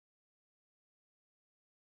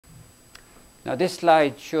Now this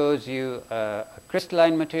slide shows you a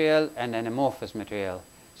crystalline material and an amorphous material.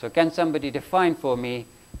 So can somebody define for me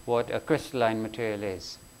what a crystalline material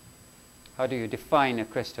is? How do you define a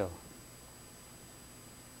crystal?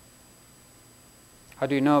 How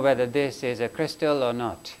do you know whether this is a crystal or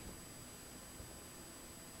not?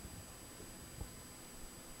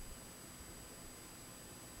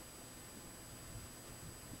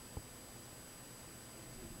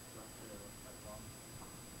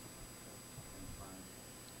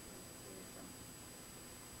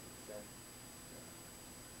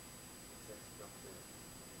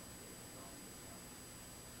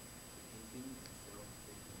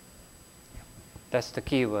 That's the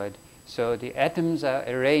key word. So the atoms are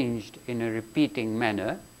arranged in a repeating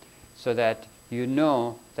manner so that you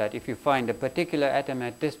know that if you find a particular atom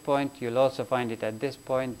at this point, you'll also find it at this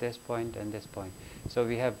point, and this point. So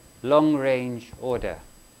we have long-range order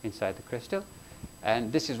inside the crystal.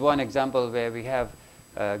 And this is one example where we have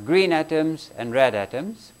green atoms and red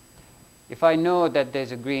atoms. If I know that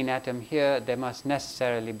there's a green atom here, there must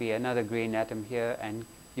necessarily be another green atom here, and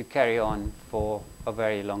you carry on for a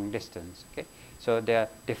very long distance. Okay? So they are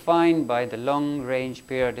defined by the long-range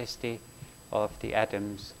periodicity of the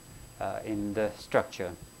atoms in the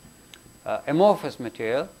structure. Amorphous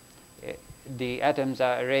material, the atoms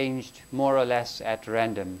are arranged more or less at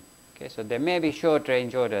random. Okay? So there may be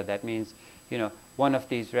short-range order. That means, one of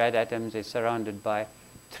these red atoms is surrounded by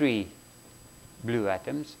 3 blue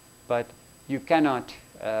atoms, but you cannot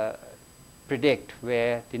predict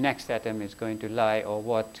where the next atom is going to lie or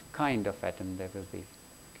what kind of atom there will be.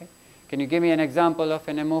 Can you give me an example of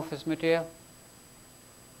an amorphous material?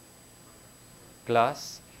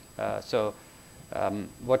 Glass.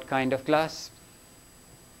 What kind of glass?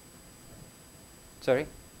 Sorry?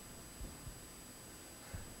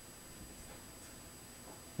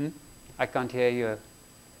 I can't hear you.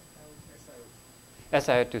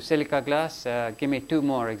 SiO2. Silica glass. Give me 2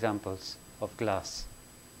 more examples of glass.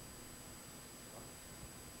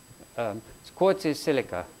 Quartz is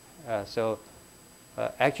silica.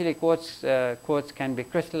 Actually, quartz can be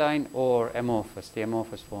crystalline or amorphous, the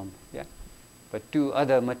amorphous form. Yeah, but 2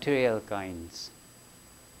 other material kinds.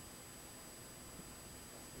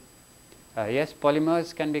 Yes,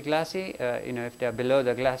 polymers can be glassy, if they are below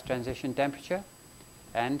the glass transition temperature,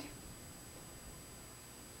 and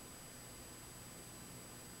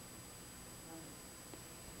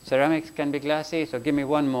ceramics can be glassy. So give me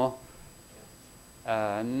one more.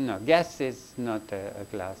 No, gas is not a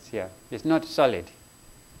glass. Yeah, it's not solid.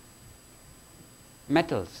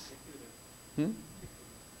 Metals.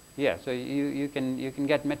 Yeah, so you can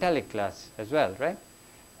get metallic glass as well, right?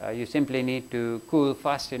 You simply need to cool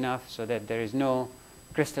fast enough so that there is no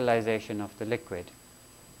crystallization of the liquid.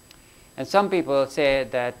 And some people say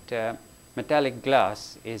that metallic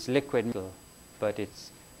glass is liquid metal, but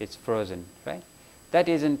it's frozen, right? That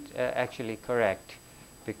isn't actually correct,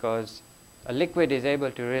 because a liquid is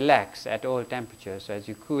able to relax at all temperatures. So as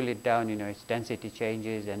you cool it down, its density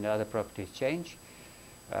changes and other properties change.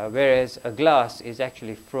 Whereas a glass is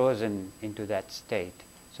actually frozen into that state.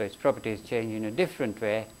 So its properties change in a different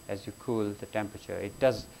way as you cool the temperature.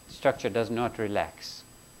 Structure does not relax.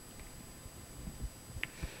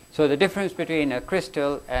 So the difference between a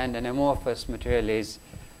crystal and an amorphous material is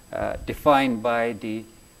defined by the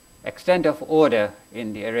extent of order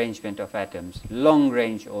in the arrangement of atoms,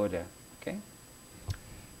 long-range order. Okay?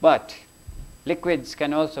 But liquids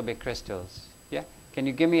can also be crystals. Yeah? Can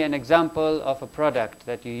you give me an example of a product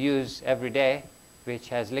that you use every day which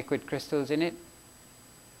has liquid crystals in it?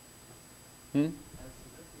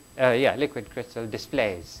 Yeah, liquid crystal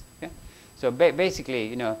displays. Yeah? So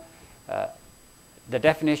basically, the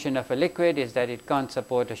definition of a liquid is that it can't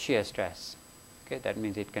support a shear stress. Okay? That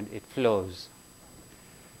means it flows.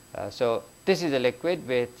 So this is a liquid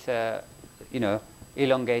with,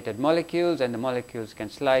 elongated molecules, and the molecules can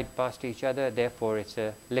slide past each other. Therefore, it's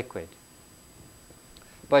a liquid.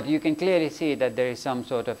 But you can clearly see that there is some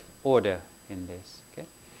sort of order in this. Okay?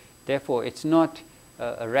 Therefore, it's not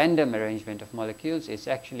a random arrangement of molecules. It's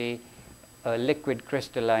actually a liquid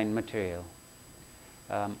crystalline material.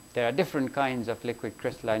 There are different kinds of liquid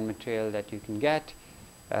crystalline material that you can get,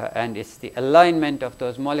 and it's the alignment of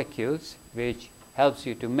those molecules which helps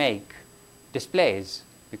you to make displays,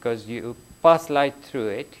 because you pass light through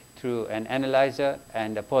it through an analyzer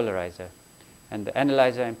and a polarizer, and the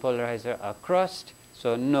analyzer and polarizer are crossed,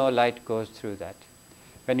 so no light goes through that.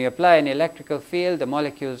 When you apply an electrical field, the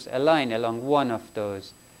molecules align along one of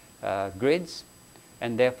those grids,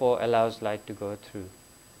 and therefore allows light to go through.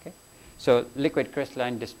 Okay? So liquid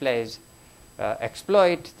crystalline displays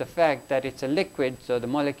exploit the fact that it's a liquid, so the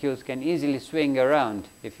molecules can easily swing around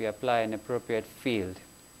if you apply an appropriate field.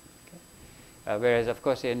 Okay? Whereas, of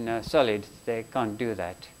course, in solids, they can't do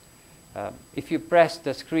that. If you press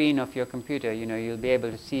the screen of your computer, you'll be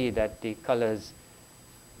able to see that the colors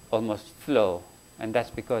almost flow, and that's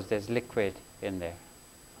because there's liquid in there.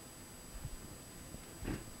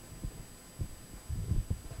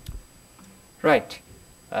 Right.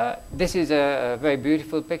 This is a very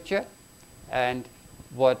beautiful picture, and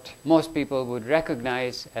what most people would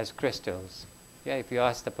recognize as crystals. Yeah, if you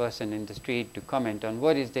ask the person in the street to comment on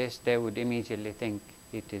what is this, they would immediately think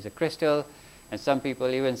it is a crystal, and some people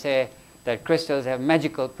even say that crystals have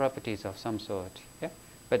magical properties of some sort. Yeah?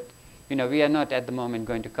 But we are not at the moment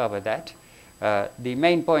going to cover that. The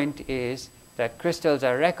main point is that crystals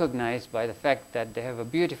are recognized by the fact that they have a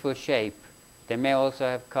beautiful shape. They may also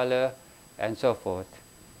have color and so forth.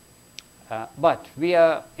 But we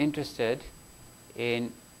are interested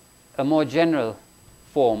in a more general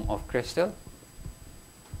form of crystal.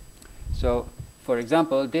 So, for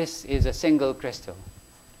example, this is a single crystal,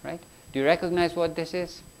 right? Do you recognize what this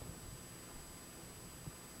is?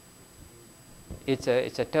 It's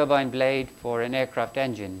a turbine blade for an aircraft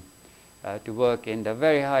engine to work in the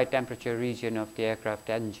very high temperature region of the aircraft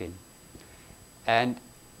engine. And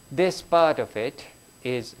this part of it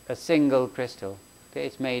is a single crystal. Okay?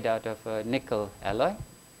 It's made out of a nickel alloy.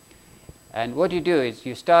 And what you do is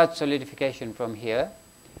you start solidification from here,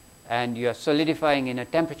 and you are solidifying in a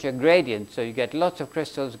temperature gradient, so you get lots of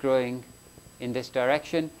crystals growing in this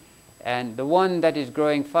direction, and the one that is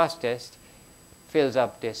growing fastest fills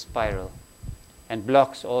up this spiral and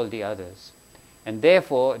blocks all the others. And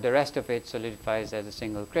therefore, the rest of it solidifies as a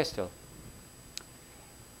single crystal.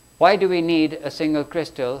 Why do we need a single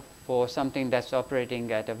crystal for something that's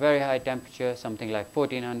operating at a very high temperature, something like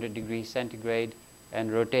 1400 degrees centigrade,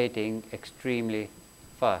 and rotating extremely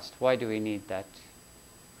fast? Why do we need that?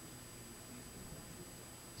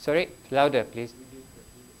 Sorry, louder, please.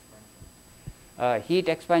 Heat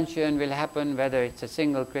expansion will happen whether it's a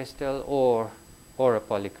single crystal or a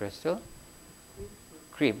polycrystal.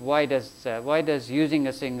 Creep. Why does using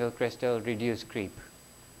a single crystal reduce creep?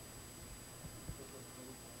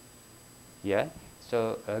 Yeah.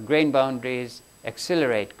 So grain boundaries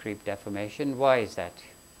accelerate creep deformation. Why is that?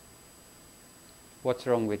 What's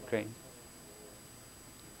wrong with grain?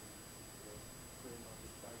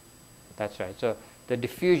 That's right. So the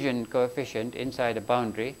diffusion coefficient inside a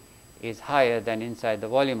boundary is higher than inside the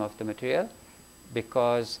volume of the material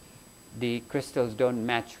because the crystals don't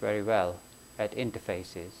match very well at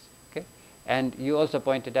interfaces. Okay? And you also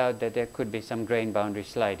pointed out that there could be some grain boundary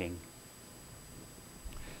sliding.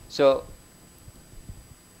 So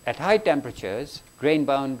at high temperatures, grain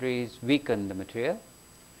boundaries weaken the material,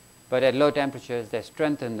 but at low temperatures they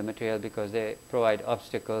strengthen the material because they provide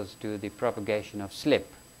obstacles to the propagation of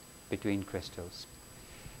slip between crystals.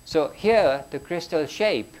 So here the crystal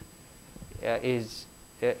shape is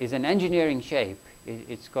an engineering shape.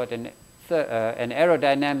 It's got an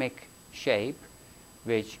aerodynamic shape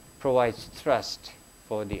which provides thrust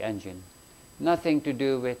for the engine. Nothing to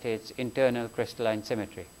do with its internal crystalline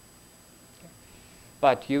symmetry.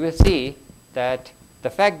 But you will see that the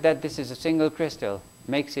fact that this is a single crystal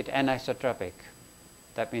makes it anisotropic.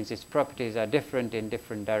 That means its properties are different in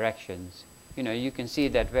different directions. You can see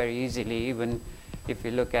that very easily even if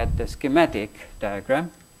you look at the schematic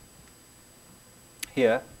diagram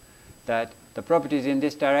here, that the properties in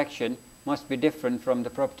this direction must be different from the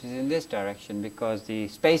properties in this direction because the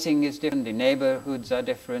spacing is different, the neighborhoods are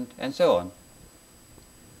different, and so on.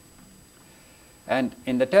 And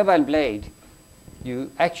in the turbine blade,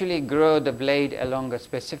 you actually grow the blade along a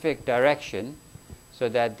specific direction so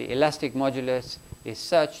that the elastic modulus is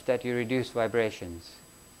such that you reduce vibrations.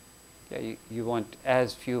 Okay, you want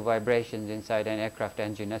as few vibrations inside an aircraft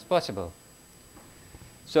engine as possible.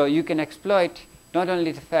 So you can exploit not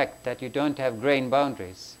only the fact that you don't have grain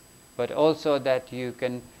boundaries, but also that you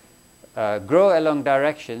can grow along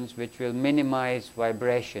directions which will minimize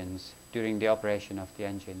vibrations during the operation of the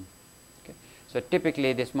engine. Okay. So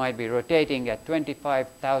typically this might be rotating at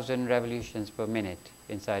 25,000 revolutions per minute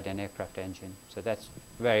inside an aircraft engine. So that's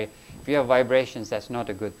if you have vibrations, that's not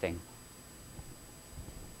a good thing.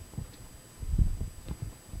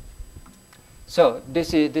 So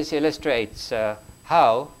this illustrates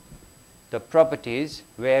how the properties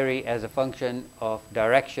vary as a function of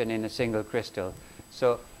direction in a single crystal.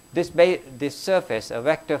 So this surface, a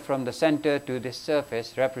vector from the center to this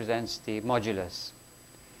surface, represents the modulus.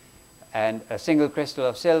 And a single crystal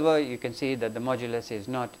of silver, you can see that the modulus is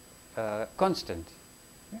not constant.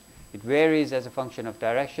 It varies as a function of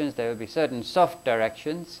directions. There will be certain soft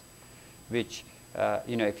directions which,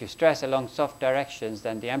 if you stress along soft directions,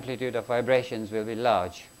 then the amplitude of vibrations will be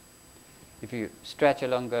large. If you stretch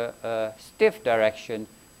along a stiff direction,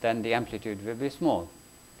 then the amplitude will be small.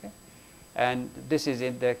 Okay? And this is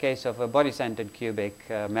in the case of a body-centered cubic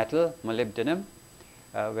metal, molybdenum,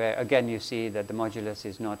 where again you see that the modulus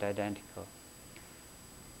is not identical.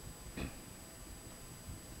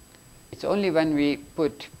 It's only when we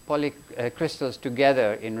put crystals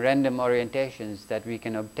together in random orientations that we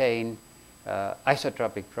can obtain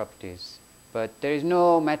isotropic properties. But there is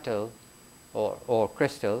no metal or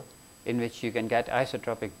crystal in which you can get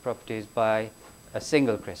isotropic properties by a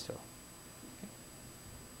single crystal.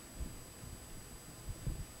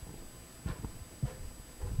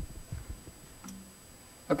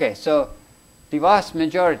 Okay, so the vast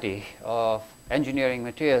majority of engineering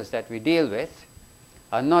materials that we deal with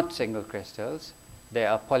are not single crystals, they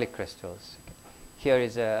are polycrystals. Here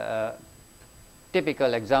is a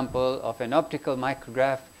typical example of an optical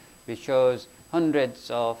micrograph which shows hundreds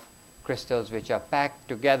of crystals which are packed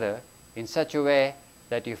together in such a way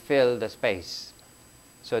that you fill the space.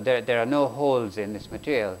 So there are no holes in this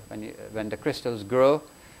material. When the crystals grow,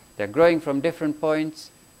 they're growing from different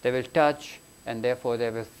points, they will touch, and therefore they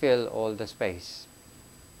will fill all the space.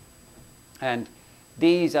 And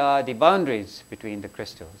these are the boundaries between the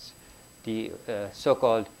crystals, the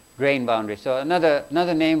so-called grain boundary. So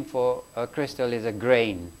another name for a crystal is a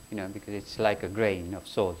grain, because it's like a grain of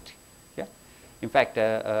salt. Yeah? In fact,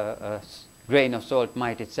 a grain of salt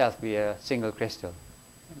might itself be a single crystal.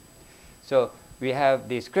 So we have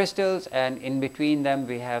these crystals, and in between them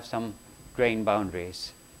we have some grain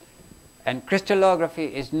boundaries. And crystallography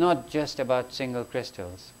is not just about single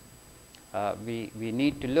crystals. We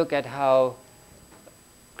need to look at how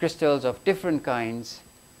crystals of different kinds,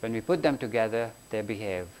 when we put them together, they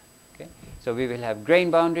behave. Okay? So we will have grain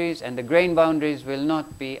boundaries, and the grain boundaries will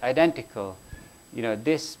not be identical.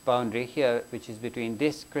 This boundary here, which is between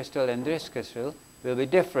this crystal and this crystal, will be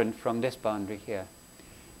different from this boundary here.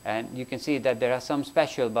 And you can see that there are some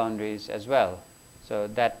special boundaries as well. So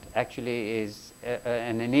that actually is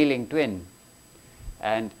an annealing twin.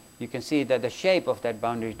 And you can see that the shape of that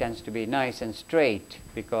boundary tends to be nice and straight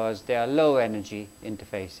because they are low energy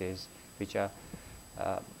interfaces which are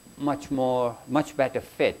much better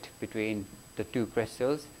fit between the two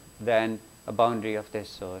crystals than a boundary of this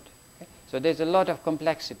sort. Okay? So there's a lot of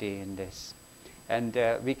complexity in this. And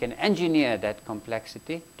we can engineer that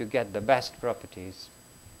complexity to get the best properties.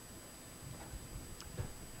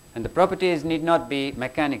 And the properties need not be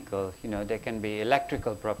mechanical. They can be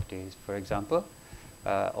electrical properties, for example,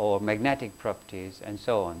 or magnetic properties, and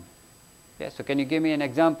so on. Yeah, so can you give me an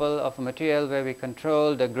example of a material where we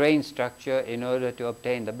control the grain structure in order to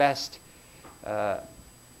obtain the best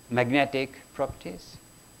magnetic properties?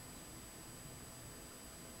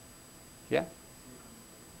 Yeah?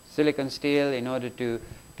 Silicon steel, in order to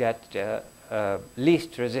get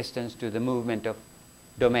least resistance to the movement of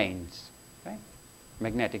domains, right?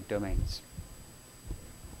 Magnetic domains.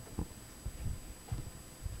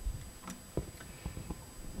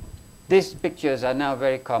 These pictures are now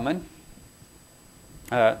very common.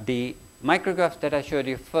 The micrograph that I showed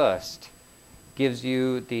you first gives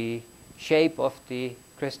you the shape of the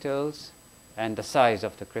crystals and the size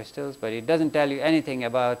of the crystals, but it doesn't tell you anything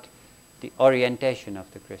about the orientation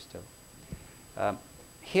of the crystal.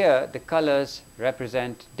 Here, the colors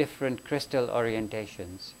represent different crystal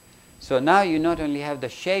orientations. So now you not only have the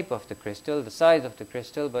shape of the crystal, the size of the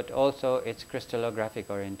crystal, but also its crystallographic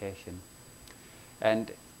orientation.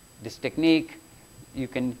 And this technique you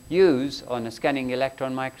can use on a scanning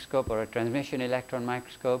electron microscope or a transmission electron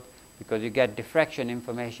microscope, because you get diffraction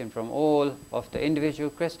information from all of the individual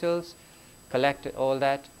crystals, collect all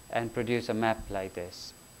that, and produce a map like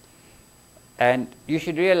this. And you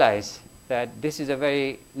should realize that this is a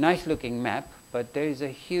very nice looking map, but there is a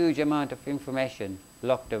huge amount of information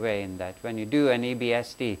locked away in that. When you do an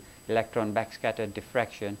EBSD, electron backscattered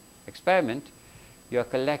diffraction experiment, you are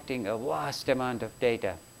collecting a vast amount of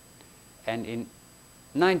data. And in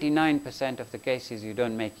 99% of the cases, you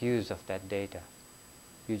don't make use of that data.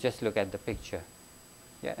 You just look at the picture,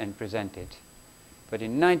 yeah, and present it. But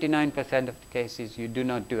in 99% of the cases, you do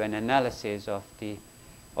not do an analysis of the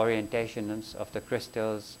orientations of the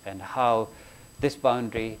crystals and how this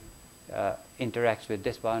boundary interacts with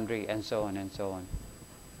this boundary, and so on and so on.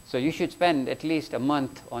 So you should spend at least a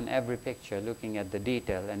month on every picture looking at the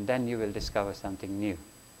detail, and then you will discover something new.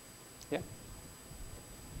 Yeah?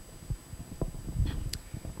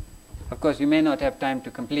 Of course, you may not have time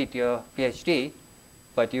to complete your PhD,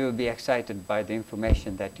 but you will be excited by the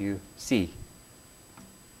information that you see.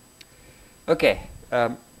 Okay.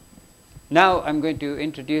 Now I'm going to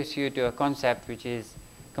introduce you to a concept which is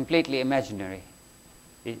completely imaginary.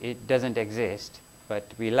 It doesn't exist,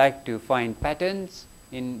 but we like to find patterns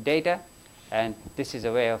in data, and this is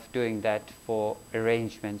a way of doing that for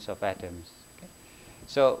arrangements of atoms. Okay?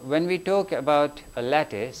 So when we talk about a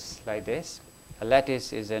lattice like this, a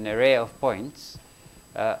lattice is an array of points.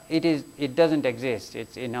 It doesn't exist.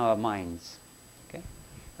 It's in our minds. Okay?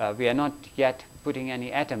 We are not yet putting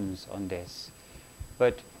any atoms on this,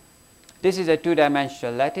 but this is a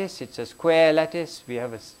two-dimensional lattice. It's a square lattice. We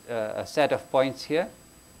have a set of points here,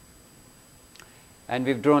 and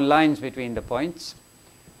we've drawn lines between the points.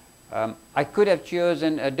 I could have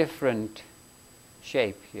chosen a different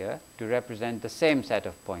shape here to represent the same set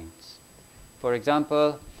of points. For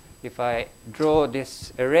example, if I draw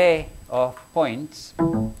this array of points,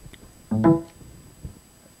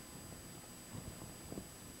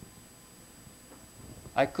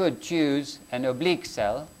 I could choose an oblique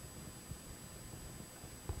cell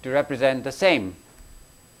to represent the same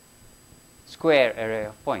square array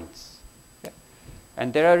of points. Okay?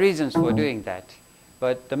 And there are reasons for doing that.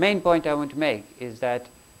 But the main point I want to make is that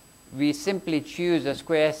we simply choose a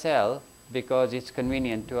square cell because it's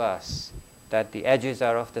convenient to us, that the edges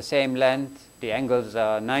are of the same length, the angles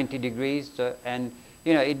are 90 degrees, and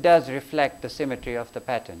it does reflect the symmetry of the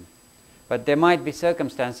pattern. But there might be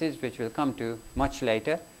circumstances, which we'll come to much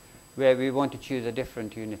later, where we want to choose a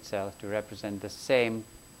different unit cell to represent the same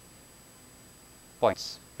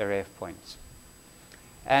points, array of points.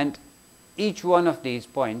 And each one of these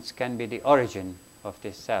points can be the origin of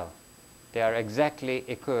this cell. They are exactly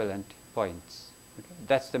equivalent points. Okay?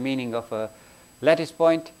 That's the meaning of a lattice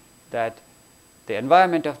point, that the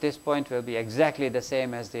environment of this point will be exactly the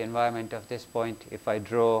same as the environment of this point if I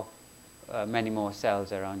draw many more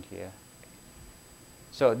cells around here.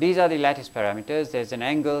 So these are the lattice parameters. There's an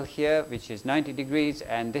angle here which is 90 degrees,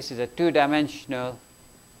 and this is a two-dimensional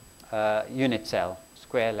unit cell,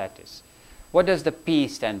 square lattice. What does the P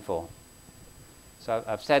stand for? So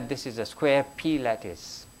I've said this is a square P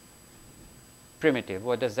lattice. Primitive.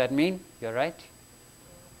 What does that mean? You're right?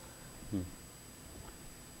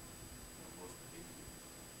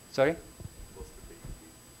 Sorry?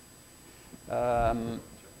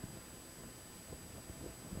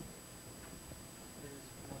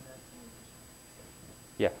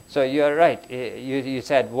 Yeah, so you're right. You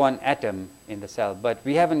said one atom in the cell, but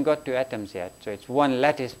we haven't got to atoms yet. So it's one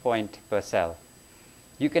lattice point per cell.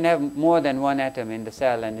 You can have more than one atom in the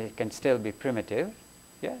cell and it can still be primitive.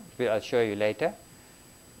 Yeah, I'll show you later.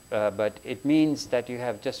 But it means that you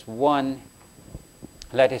have just one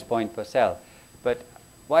lattice point per cell. But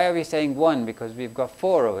why are we saying one? Because we've got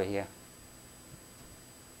 4 over here.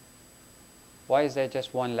 Why is there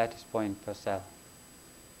just one lattice point per cell?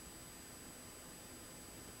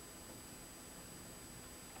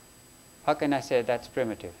 How can I say that's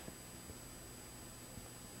primitive?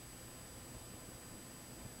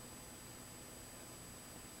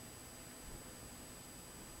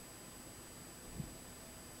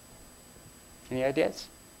 Any ideas?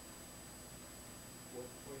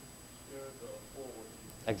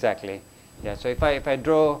 Exactly. Yeah. So if I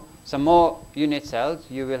draw some more unit cells,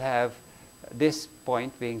 you will have this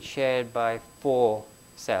point being shared by 4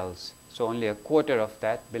 cells. So only a quarter of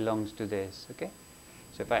that belongs to this. Okay.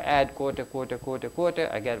 So if I add quarter, quarter, quarter, quarter,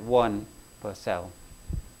 I get 1 per cell.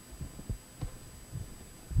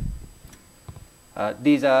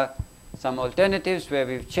 These are some alternatives where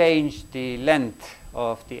we've changed the length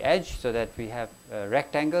of the edge so that we have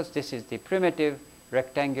rectangles. This is the primitive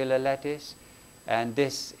rectangular lattice, and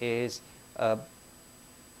this is a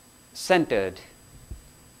centered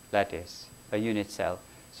lattice, a unit cell.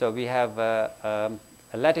 So we have a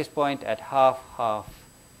lattice point at half,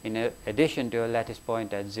 in addition to a lattice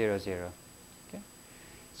point at 0, 0. Okay?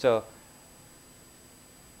 So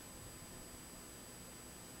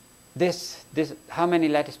this, how many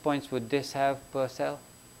lattice points would this have per cell?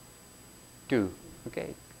 2.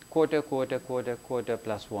 Okay, quarter, quarter, quarter, quarter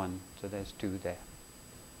plus 1. So there's 2 there.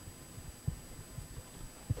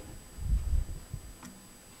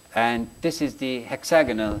 And this is the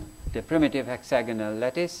hexagonal, the primitive hexagonal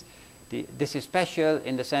lattice. This is special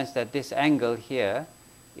in the sense that this angle here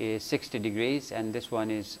is 60 degrees and this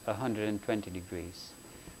one is 120 degrees.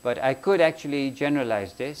 But I could actually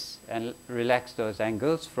generalize this and relax those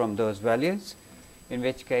angles from those values, in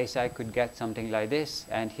which case I could get something like this,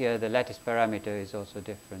 and here the lattice parameter is also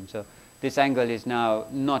different. So this angle is now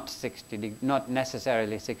not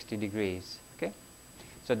necessarily 60 degrees. Okay?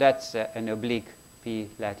 So that's an oblique P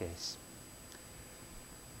lattice.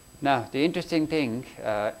 Now the interesting thing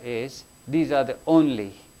is these are the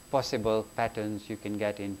only possible patterns you can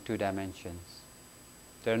get in 2 dimensions.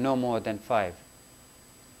 There are no more than 5.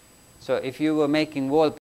 So if you were making wallpaper,